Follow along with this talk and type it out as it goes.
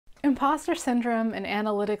Imposter syndrome in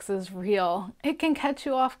analytics is real. It can catch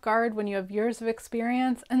you off guard when you have years of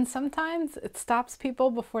experience, and sometimes it stops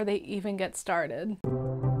people before they even get started.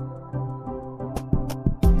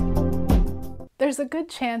 There's a good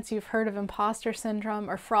chance you've heard of imposter syndrome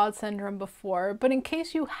or fraud syndrome before, but in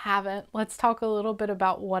case you haven't, let's talk a little bit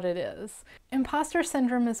about what it is. Imposter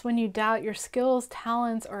syndrome is when you doubt your skills,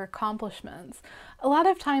 talents, or accomplishments. A lot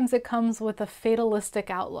of times it comes with a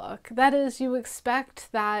fatalistic outlook. That is, you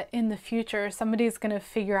expect that in the future somebody's going to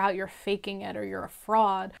figure out you're faking it or you're a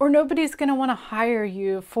fraud, or nobody's going to want to hire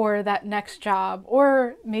you for that next job,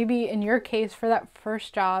 or maybe in your case for that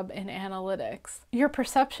first job in analytics. Your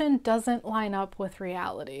perception doesn't line up with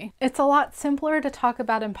reality. It's a lot simpler to talk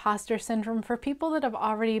about imposter syndrome for people that have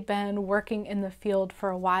already been working in the field for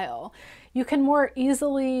a while. You can more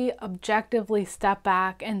easily, objectively step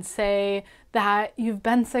back and say that you've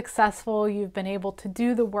been successful, you've been able to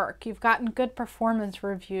do the work, you've gotten good performance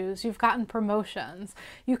reviews, you've gotten promotions.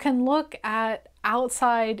 You can look at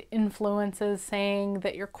outside influences saying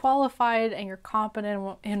that you're qualified and you're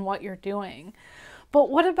competent in what you're doing. But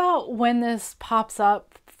what about when this pops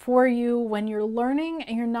up for you when you're learning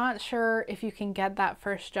and you're not sure if you can get that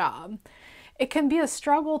first job? It can be a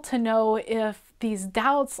struggle to know if these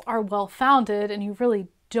doubts are well-founded and you really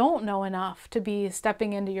don't know enough to be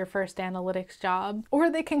stepping into your first analytics job, or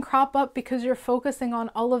they can crop up because you're focusing on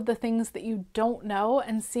all of the things that you don't know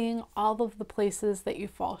and seeing all of the places that you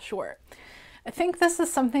fall short. I think this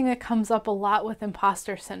is something that comes up a lot with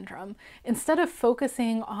imposter syndrome. Instead of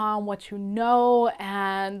focusing on what you know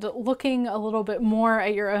and looking a little bit more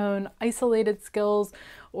at your own isolated skills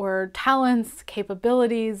or talents,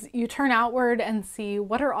 capabilities, you turn outward and see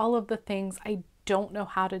what are all of the things I don't know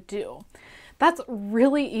how to do. That's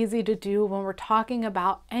really easy to do when we're talking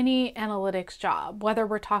about any analytics job, whether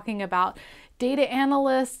we're talking about data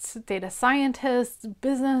analysts, data scientists,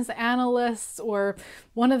 business analysts, or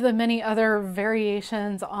one of the many other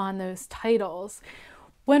variations on those titles.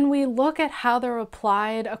 When we look at how they're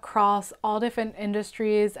applied across all different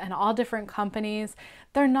industries and all different companies,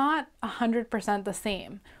 they're not 100% the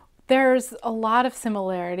same. There's a lot of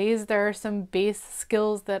similarities. There are some base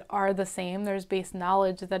skills that are the same. There's base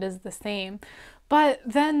knowledge that is the same. But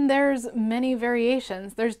then there's many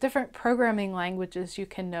variations. There's different programming languages you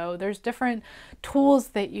can know. There's different tools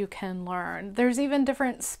that you can learn. There's even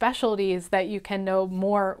different specialties that you can know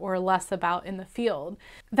more or less about in the field.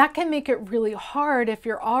 That can make it really hard if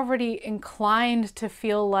you're already inclined to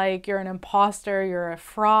feel like you're an imposter, you're a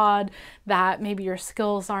fraud, that maybe your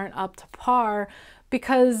skills aren't up to par,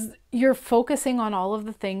 because you're focusing on all of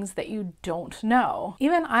the things that you don't know.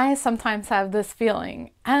 Even I sometimes have this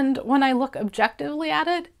feeling, and when I look objectively at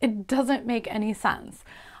it, it doesn't make any sense.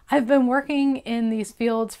 I've been working in these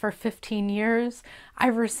fields for 15 years.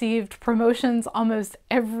 I've received promotions almost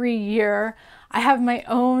every year. I have my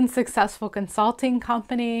own successful consulting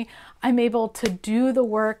company. I'm able to do the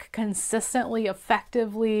work consistently,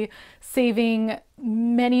 effectively, saving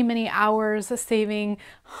many hours, saving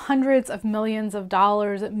hundreds of millions of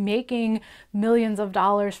dollars, making millions of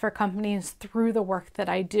dollars for companies through the work that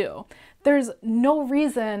I do. There's no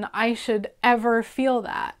reason I should ever feel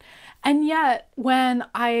that. And yet, when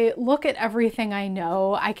I look at everything I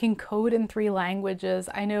know, I can code in 3 languages,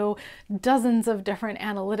 I know dozens of different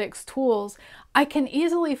analytics tools, I can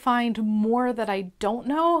easily find more that I don't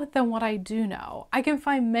know than what I do know. I can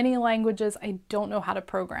find many languages I don't know how to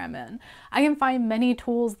program in. I can find many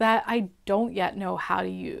tools that I don't yet know how to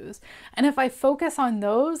use. And if I focus on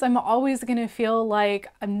those, I'm always going to feel like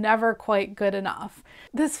I'm never quite good enough.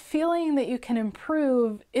 This feeling that you can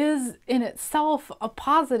improve is in itself a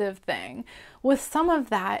positive thing. With some of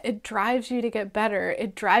that, it drives you to get better.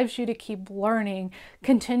 It drives you to keep learning,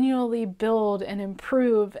 continually build and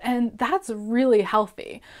improve, and that's really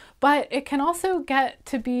healthy. But it can also get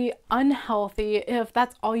to be unhealthy if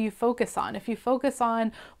that's all you focus on. If you focus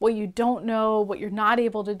on what you don't know, what you're not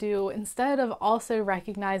able to do, instead of also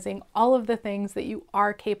recognizing all of the things that you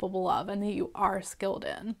are capable of and that you are skilled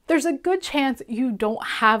in. There's a good chance you don't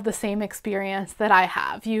have the same experience that I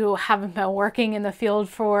have. You haven't been working in the field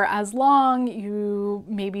for as long. You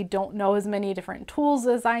maybe don't know as many different tools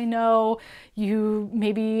as I know. You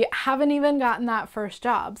maybe haven't even gotten that first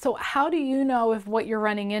job. So how do you know if what you're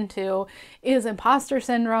running into is imposter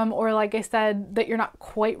syndrome, or like I said, that you're not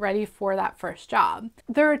quite ready for that first job?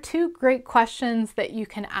 There are 2 great questions that you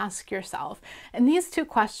can ask yourself. And these 2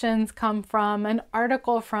 questions come from an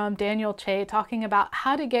article from Daniel Che talking about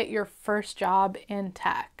how to get your first job in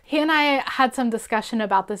tech. He and I had some discussion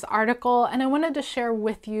about this article, and I wanted to share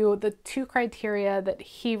with you the 2 criteria that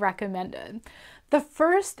he recommended. The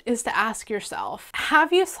first is to ask yourself,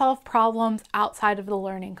 have you solved problems outside of the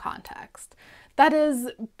learning context? That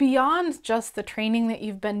is beyond just the training that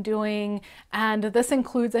you've been doing, and this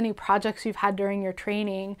includes any projects you've had during your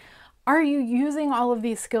training. Are you using all of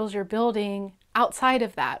these skills you're building outside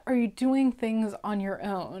of that? Are you doing things on your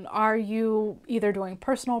own? Are you either doing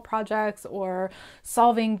personal projects or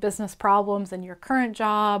solving business problems in your current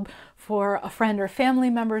job for a friend or family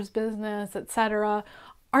member's business, etc.?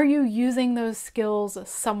 Are you using those skills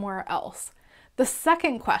somewhere else? The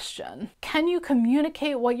second question, can you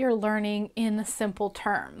communicate what you're learning in simple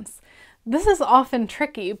terms? This is often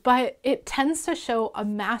tricky, but it tends to show a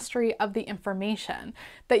mastery of the information,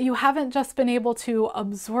 that you haven't just been able to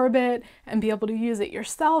absorb it and be able to use it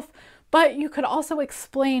yourself, but you could also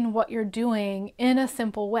explain what you're doing in a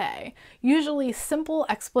simple way. Usually simple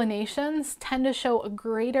explanations tend to show a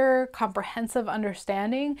greater comprehensive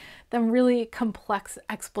understanding than really complex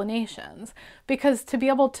explanations. Because to be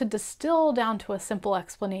able to distill down to a simple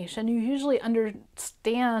explanation, you usually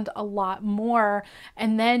understand a lot more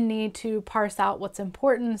and then need to parse out what's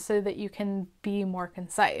important so that you can be more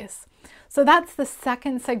concise. So that's the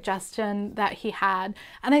second suggestion that he had,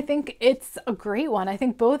 and I think it's a great one. I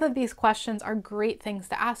think both of these questions are great things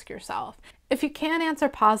to ask yourself. If you can answer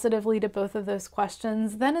positively to both of those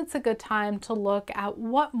questions, then it's a good time to look at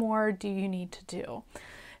what more do you need to do.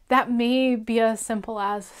 That may be as simple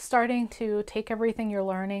as starting to take everything you're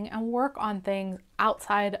learning and work on things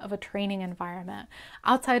outside of a training environment,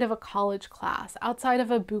 outside of a college class, outside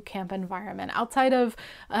of a boot camp environment, outside of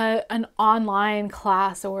an online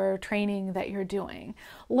class or training that you're doing.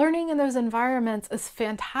 Learning in those environments is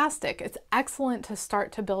fantastic. It's excellent to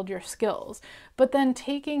start to build your skills, but then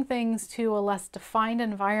taking things to a less defined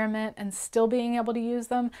environment and still being able to use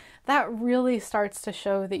them, that really starts to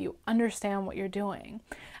show that you understand what you're doing.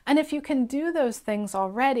 And if you can do those things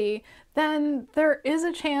already, then there is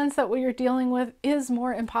a chance that what you're dealing with is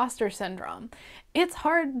more imposter syndrome. It's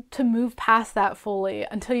hard to move past that fully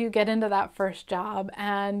until you get into that first job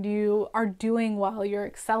and you are doing well, you're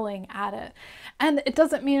excelling at it. And it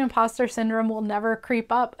doesn't mean imposter syndrome will never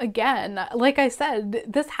creep up again. Like I said,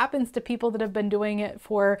 this happens to people that have been doing it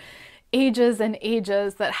for ages and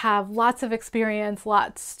ages, that have lots of experience,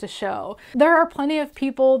 lots to show. There are plenty of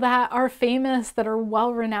people that are famous, that are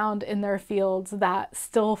well renowned in their fields, that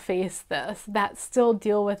still face this, that still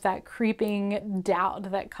deal with that creeping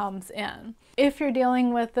doubt that comes in. If you're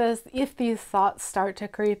dealing with this, if these thoughts start to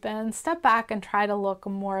creep in, step back and try to look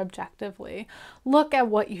more objectively. Look at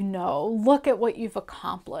what you know, look at what you've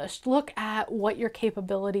accomplished, look at what your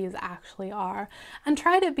capabilities actually are, and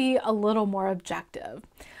try to be a little more objective.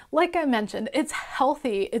 Like I mentioned, it's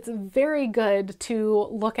healthy, it's very good to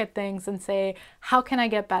look at things and say, how can I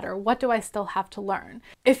get better? What do I still have to learn?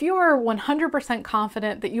 If you are 100%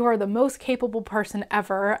 confident that you are the most capable person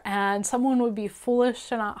ever and someone would be foolish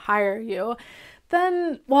to not hire you,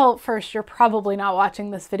 then, well, first, you're probably not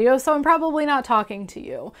watching this video, so I'm probably not talking to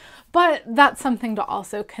you. But that's something to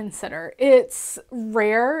also consider. It's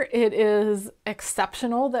rare, it is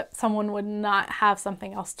exceptional that someone would not have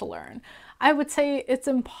something else to learn. I would say it's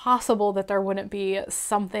impossible that there wouldn't be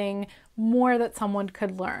something more that someone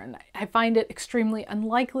could learn. I find it extremely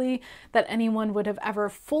unlikely that anyone would have ever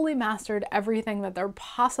fully mastered everything that there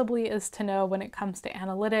possibly is to know when it comes to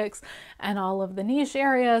analytics and all of the niche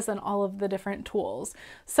areas and all of the different tools.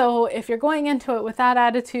 So if you're going into it with that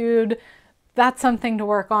attitude, that's something to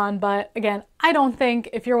work on. But again, I don't think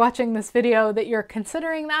if you're watching this video that you're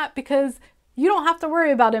considering that, because you don't have to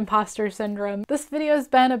worry about imposter syndrome. This video has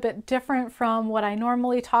been a bit different from what I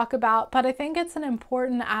normally talk about, but I think it's an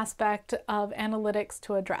important aspect of analytics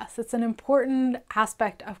to address. It's an important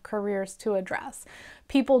aspect of careers to address.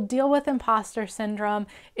 People deal with imposter syndrome.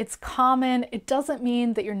 It's common. It doesn't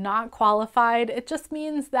mean that you're not qualified. It just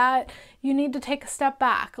means that you need to take a step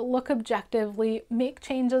back, look objectively, make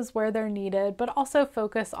changes where they're needed, but also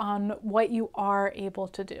focus on what you are able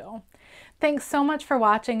to do. Thanks so much for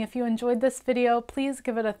watching. If you enjoyed this video, please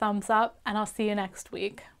give it a thumbs up, and I'll see you next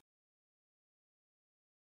week.